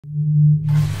What's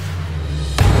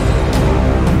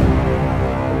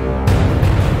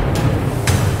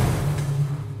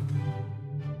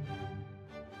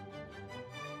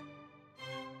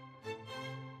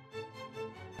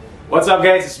up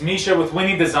guys, it's Misha with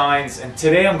Winning Designs, and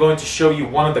today I'm going to show you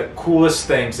one of the coolest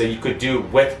things that you could do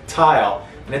with tile,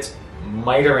 and it's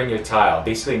mitering your tile.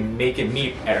 Basically make it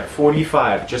meet at a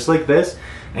 45 just like this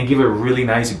and give it a really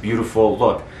nice beautiful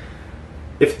look.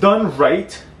 If done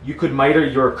right, you could miter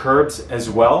your curbs as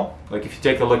well. Like if you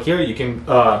take a look here, you can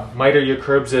miter your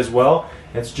curbs as well.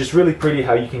 It's just really pretty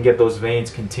how you can get those veins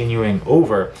continuing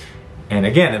over. And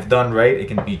again, if done right, it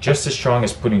can be just as strong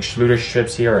as putting Schluter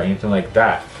strips here or anything like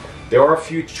that. There are a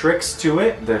few tricks to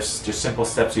it. There's just simple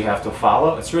steps you have to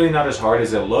follow. It's really not as hard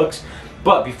as it looks.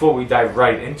 But before we dive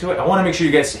right into it, I want to make sure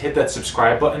you guys hit that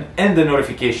subscribe button and the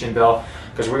notification bell,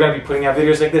 because we're going to be putting out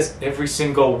videos like this every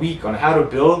single week on how to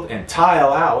build and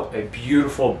tile out a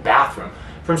beautiful bathroom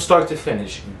from start to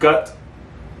finish, gut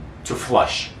to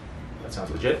flush. That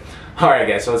sounds legit. Alright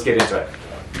guys, so let's get into it.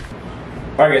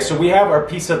 Alright guys, so we have our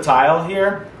piece of tile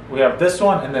here. We have this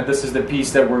one, and then this is the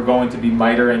piece that we're going to be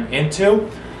mitering into.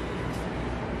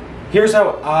 Here's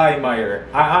how I miter.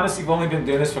 I honestly have only been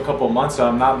doing this for a couple of months, so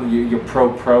I'm not your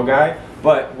pro guy.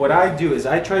 But what I do is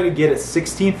I try to get a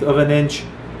 1/16 of an inch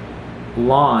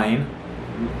line,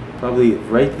 probably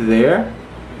right there.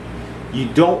 You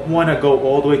don't want to go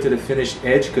all the way to the finished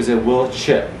edge because it will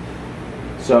chip.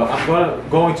 So I'm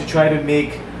going to try to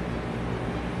make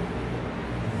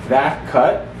that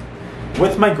cut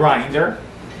with my grinder.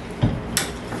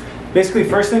 Basically,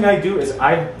 first thing I do is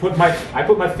I put my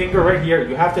finger right here.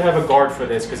 You have to have a guard for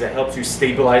this because it helps you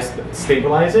stabilize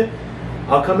it.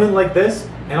 I'll come in like this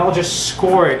and I'll just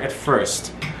score it at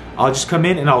first. I'll just come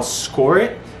in and I'll score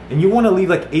it, and you want to leave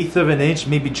like 1/8 of an inch,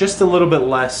 maybe just a little bit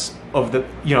less of the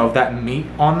of that meat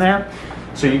on there.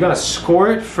 So you're gonna score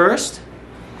it first,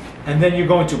 and then you're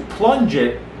going to plunge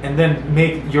it and then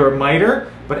make your miter.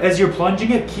 But as you're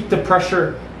plunging it, keep the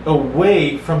pressure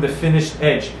away from the finished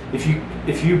edge.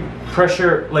 If you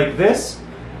pressure like this,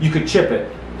 you could chip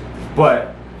it.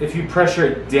 But if you pressure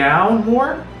it down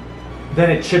more, then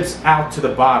it chips out to the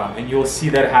bottom, and you'll see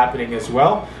that happening as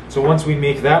well. So once we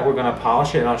make that, we're gonna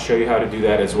polish it, and I'll show you how to do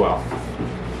that as well.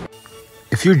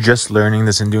 If you're just learning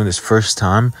this and doing this first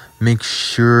time, make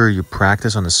sure you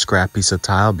practice on a scrap piece of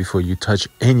tile before you touch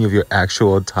any of your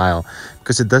actual tile,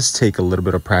 because it does take a little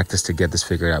bit of practice to get this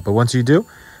figured out. But once you do,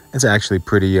 it's actually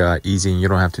pretty easy, and you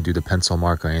don't have to do the pencil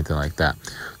mark or anything like that.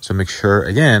 So make sure,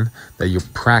 again, that you're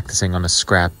practicing on a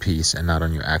scrap piece and not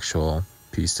on your actual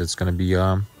piece that's going to be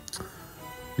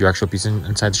your actual piece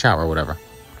inside the shower or whatever.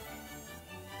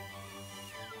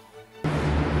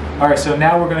 Alright, so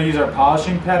now we're going to use our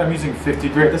polishing pad. I'm using 50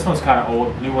 grit. This one's kind of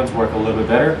old. New ones work a little bit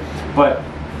better. But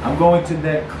I'm going to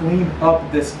then clean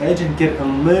up this edge and get a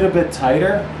little bit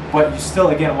tighter. But you still,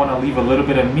 again, want to leave a little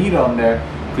bit of meat on there,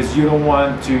 because you don't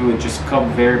want to just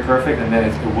come very perfect and then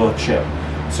it will chip.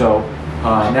 So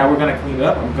now we're going to clean it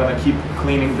up. I'm going to keep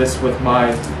cleaning this with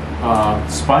my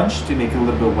sponge to make it a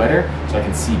little bit wetter so I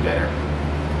can see better.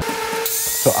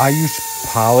 So I use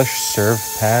polished serve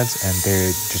pads, and they're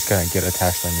just going to get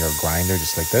attached on your grinder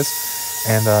just like this.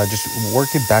 And just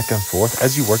work it back and forth.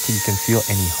 As you work it, you can feel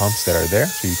any humps that are there.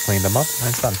 So you clean them up and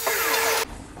it's done.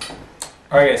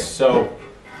 Alright guys, so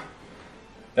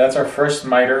that's our first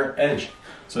miter edge.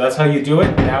 So that's how you do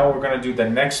it. Now we're going to do the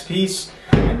next piece,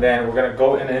 and then we're going to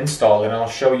go and install it, and I'll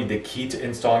show you the key to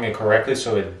installing it correctly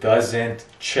so it doesn't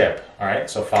chip. Alright,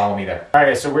 so follow me there.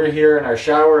 Alright, so we're here in our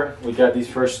shower. We got these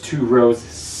first 2 rows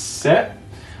set.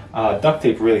 Duct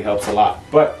tape really helps a lot.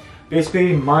 But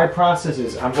basically my process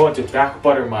is I'm going to back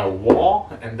butter my wall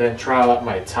and then trowel out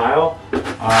my tile.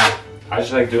 I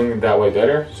just like doing it that way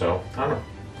better, so I don't know.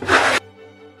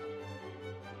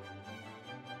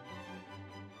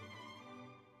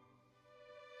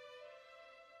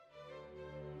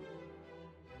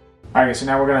 Alright, so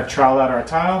now we're going to trowel out our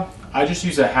tile. I just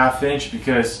use a 1/2 inch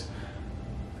because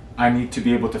I need to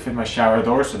be able to fit my shower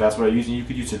door, so that's what I use. And you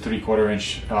could use a 3/4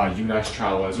 inch Unox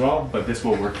trowel as well, but this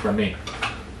will work for me.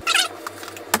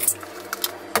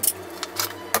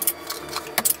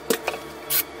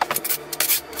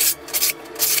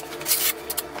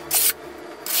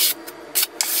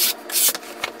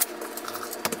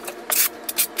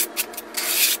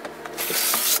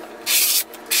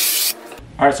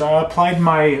 Alright, so I applied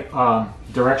my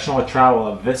directional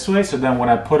trowel this way, so then when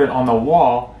I put it on the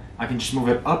wall, I can just move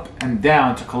it up and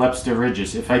down to collapse the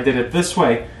ridges. If I did it this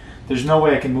way, there's no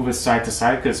way I can move it side to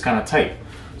side because it's kind of tight.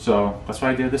 So that's why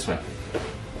I did it this way.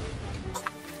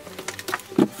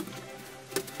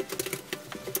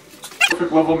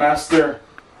 Perfect Level Master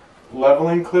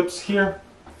leveling clips here.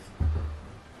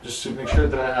 just to make sure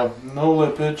that I have no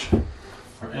lippage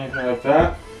or anything like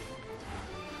that.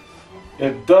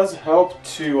 It does help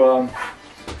to,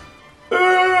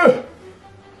 alright,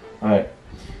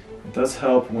 it does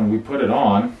help when we put it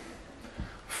on,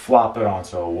 flop it on.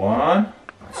 So 1,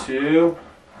 2,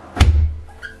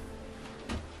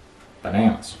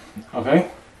 bananas.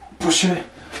 Okay, push it,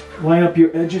 line up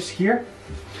your edges here,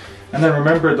 and then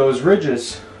remember those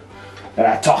ridges that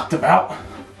I talked about.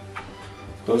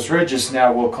 Those ridges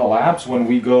now will collapse when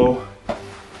we go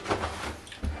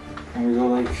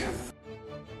like.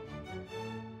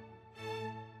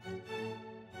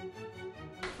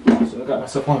 So I got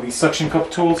myself one of these suction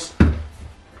cup tools.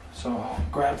 So I'll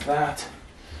grab that,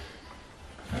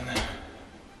 and then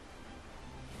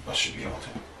I should be able to.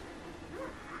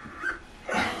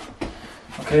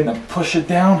 Okay, then push it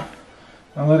down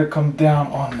and let it come down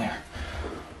on there.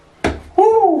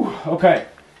 Woo! Okay.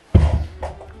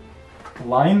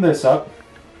 Line this up.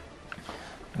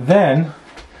 Then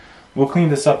we'll clean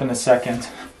this up in a second.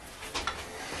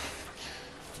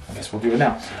 I guess we'll do it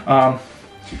now.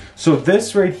 So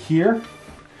this right here,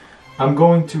 I'm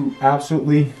going to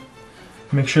absolutely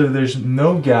make sure that there's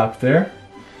no gap there.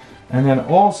 And then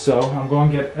also, I'm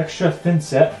going to get extra thin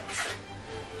set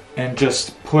and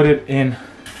just put it in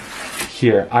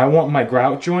here. I want my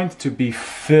grout joint to be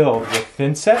filled with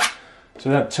thin set, so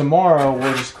that tomorrow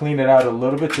we'll just clean it out a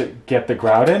little bit to get the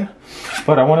grout in.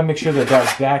 But I want to make sure that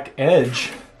that back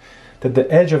edge, that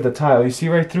the edge of the tile, you see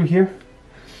right through here?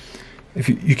 If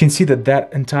you can see that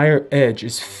that entire edge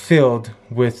is filled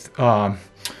with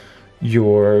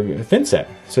your thin set.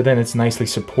 So then it's nicely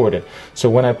supported. So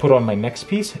when I put on my next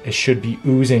piece, it should be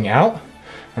oozing out,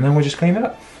 and then we'll just clean it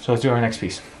up. So let's do our next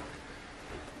piece.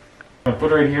 I'm gonna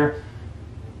put it right here.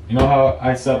 You know how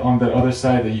I said on the other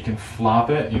side that you can flop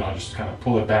it, you know, just kind of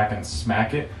pull it back and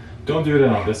smack it? Don't do that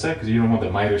on this side because you don't want the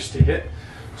miters to hit.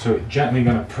 So gently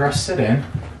gonna press it in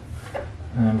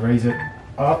and raise it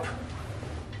up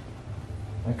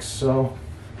like so.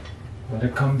 Let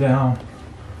it come down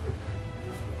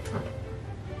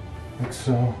like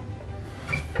so.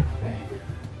 Okay.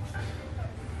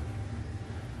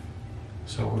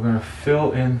 So we're gonna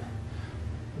fill in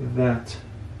that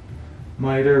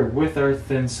miter with our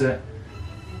thin set,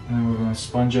 and then we're going to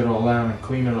sponge it all out and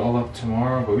clean it all up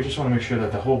tomorrow. But we just want to make sure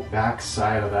that the whole back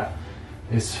side of that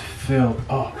is filled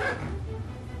up.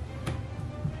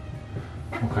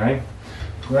 Okay,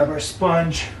 grab our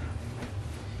sponge,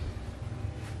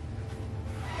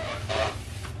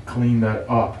 clean that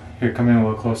up. Here, come in a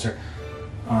little closer.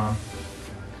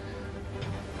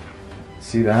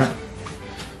 See that?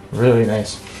 Really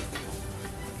nice.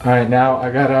 All right, now I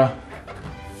gotta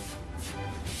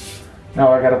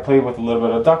play with a little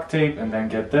bit of duct tape and then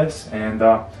get this, and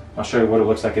I'll show you what it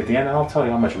looks like at the end, and I'll tell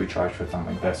you how much we charge for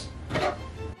something like this.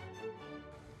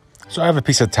 So I have a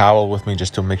piece of towel with me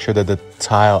just to make sure that the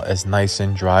tile is nice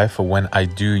and dry for when I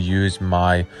do use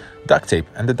my duct tape.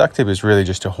 And the duct tape is really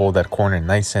just to hold that corner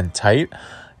nice and tight,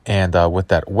 and with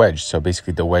that wedge. So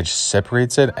basically the wedge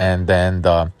separates it, and then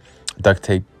the duct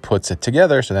tape puts it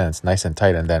together, so then it's nice and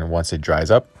tight, and then once it dries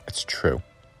up, it's true.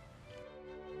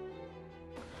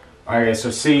 Alright guys,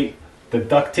 so see, the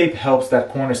duct tape helps that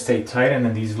corner stay tight, and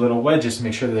then these little wedges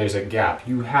make sure that there's a gap.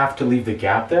 You have to leave the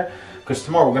gap there, because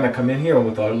tomorrow we're going to come in here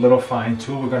with our little fine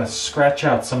tool. We're going to scratch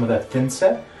out some of that thin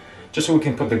set, just so we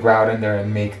can put the grout in there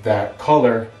and make that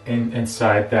color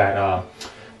inside that,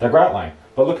 that grout line.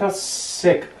 But look how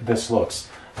sick this looks.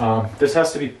 This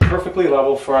has to be perfectly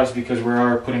level for us because we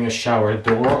are putting a shower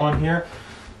door on here.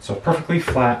 So perfectly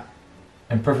flat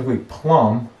and perfectly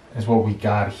plumb is what we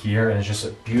got here, and it's just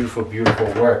a beautiful, beautiful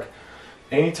work.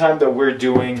 Anytime that we're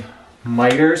doing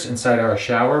miters inside our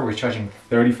shower, we're charging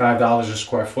 $35 a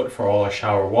square foot for all our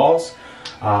shower walls.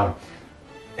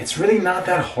 It's really not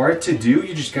that hard to do.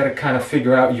 You just got to kind of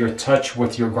figure out your touch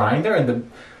with your grinder, and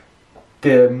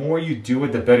the more you do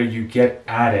it, the better you get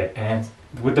at it. And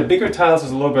with the bigger tiles,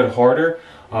 it's a little bit harder.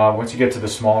 Once you get to the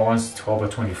smaller ones, 12 or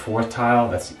 24 tile,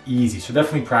 that's easy. So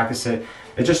definitely practice it.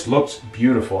 It just looks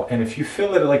beautiful. And if you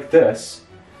fill it like this,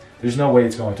 there's no way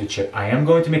it's going to chip. I am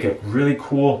going to make a really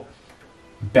cool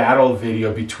battle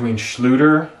video between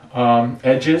Schluter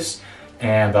edges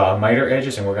and miter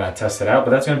edges, and we're going to test it out.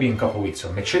 But that's going to be in a couple weeks.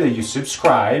 So make sure that you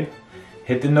subscribe,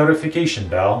 hit the notification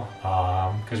bell,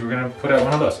 because we're going to put out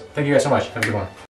one of those. Thank you guys so much. Have a good one.